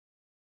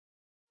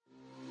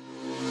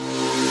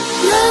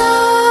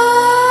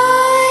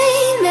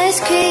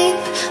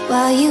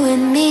while you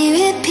and me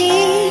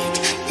repeat.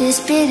 This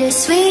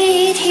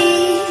bittersweet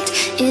heat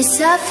is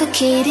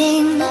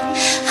suffocating.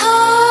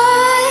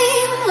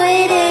 I'm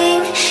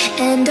waiting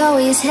and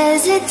always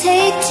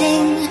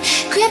hesitating.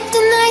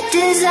 Kryptonite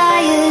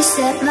desires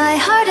set my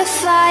heart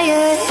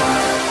afire.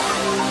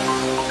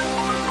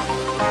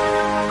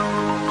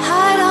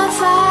 Heart on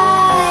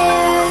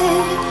fire.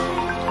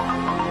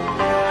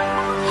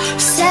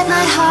 Set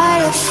my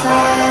heart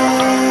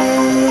afire.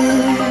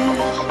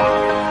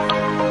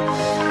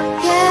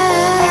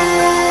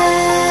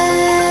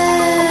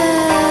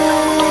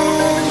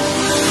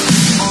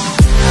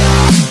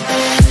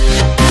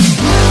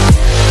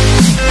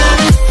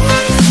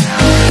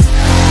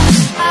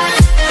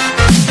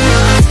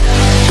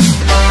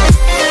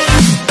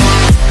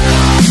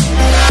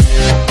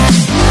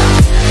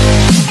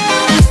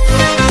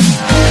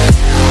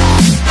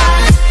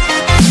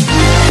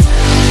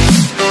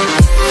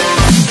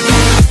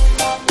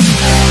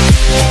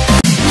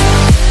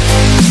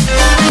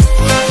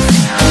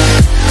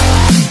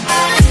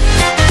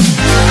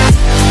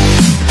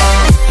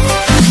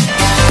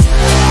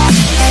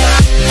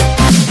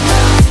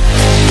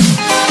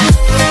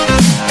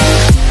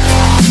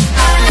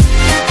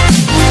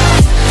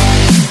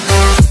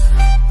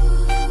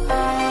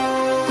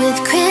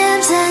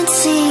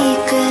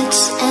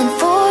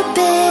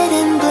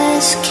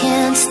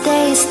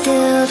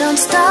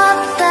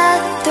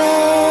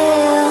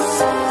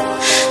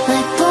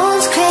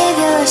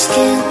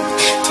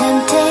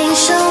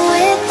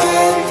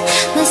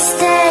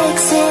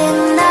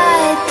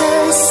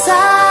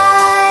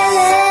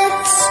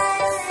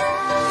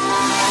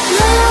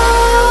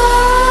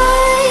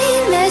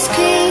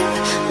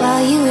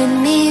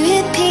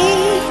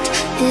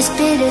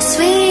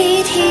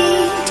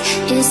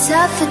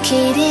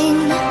 Suffocating.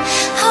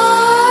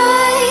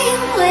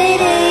 I'm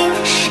waiting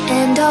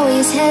and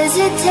always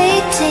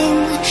hesitating.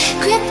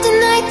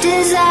 Kryptonite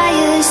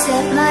desires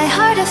set my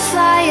heart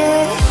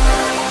afire.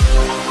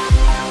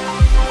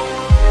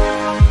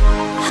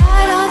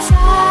 Heart on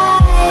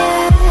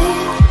fire.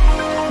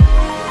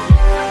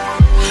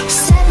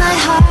 Set my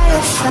heart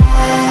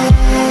afire.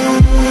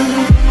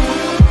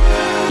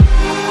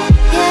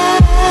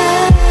 Yeah.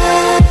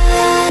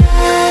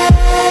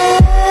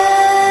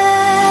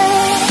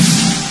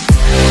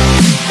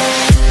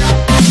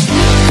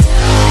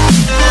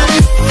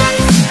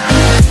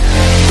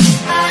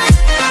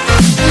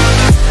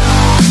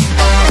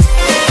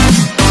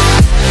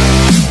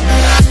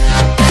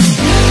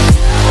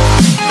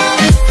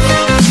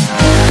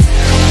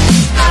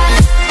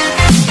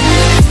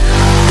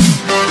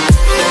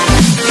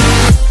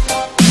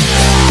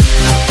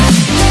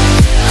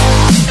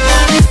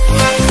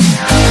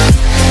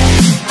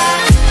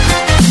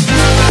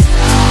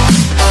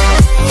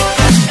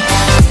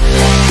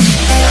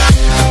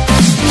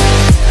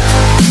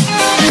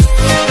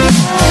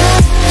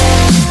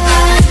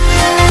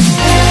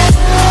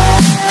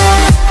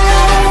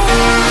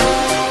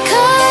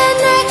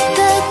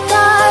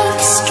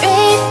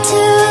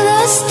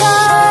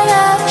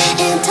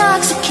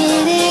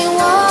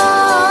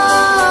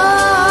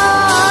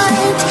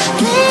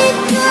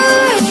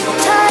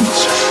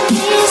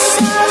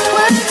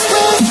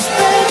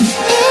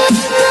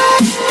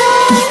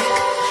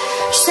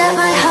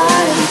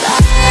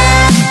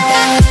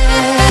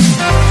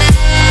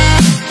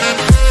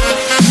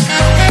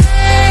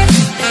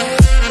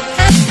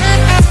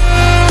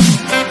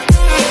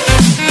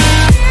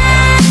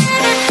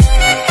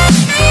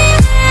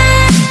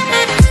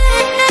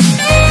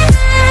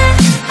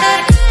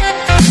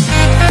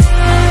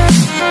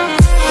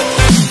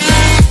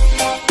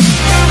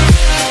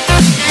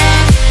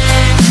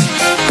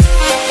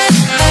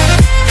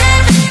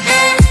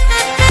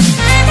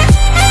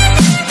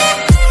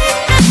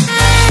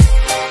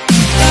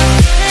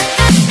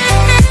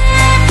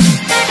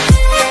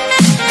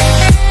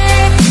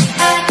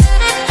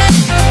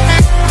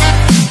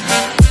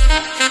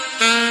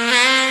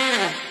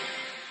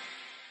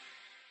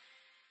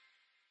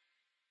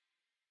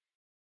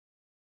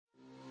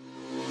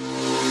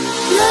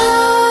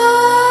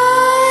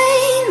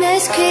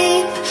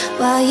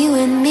 While you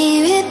and me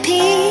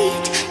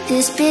repeat,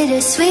 this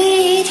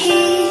bittersweet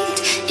heat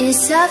is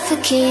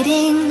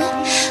suffocating.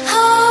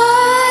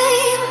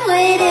 I'm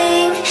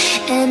waiting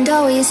and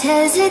always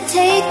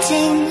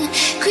hesitating.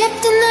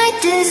 Kryptonite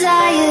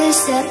desires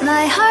set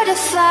my heart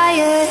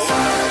afire.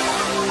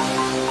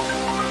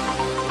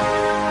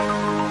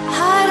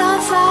 Heart on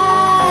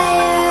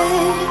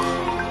fire.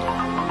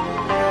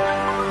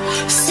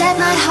 Set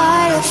my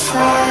heart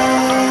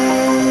afire.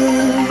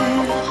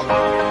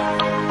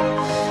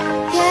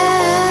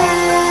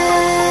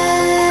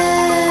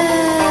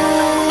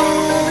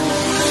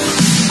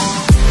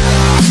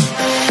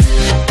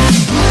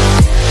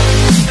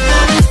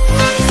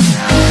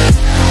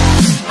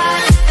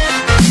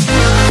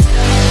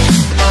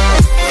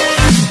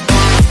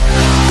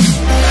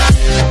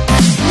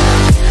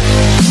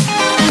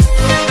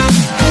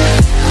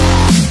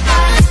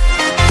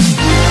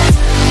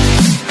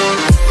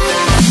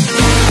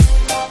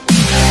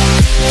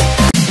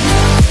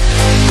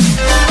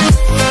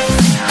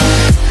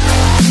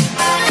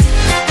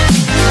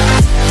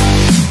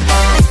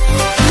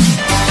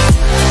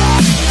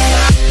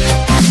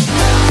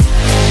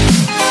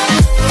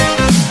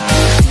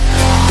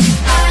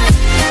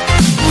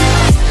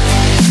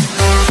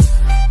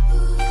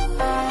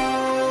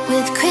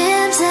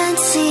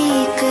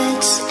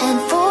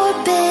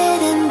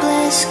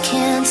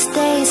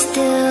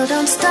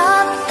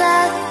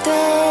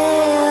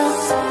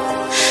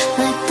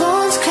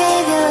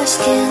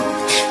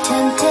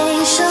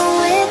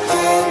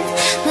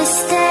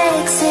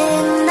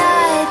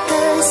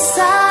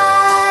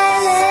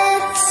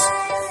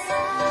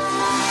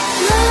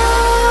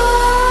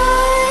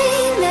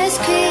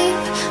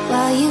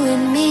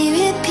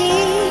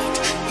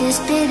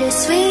 This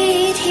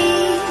bittersweet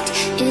heat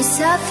is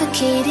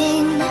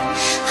suffocating.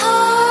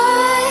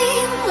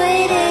 I'm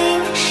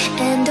waiting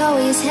and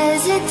always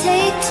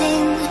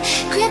hesitating.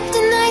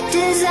 Kryptonite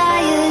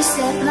desires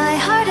set my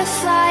heart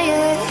afire.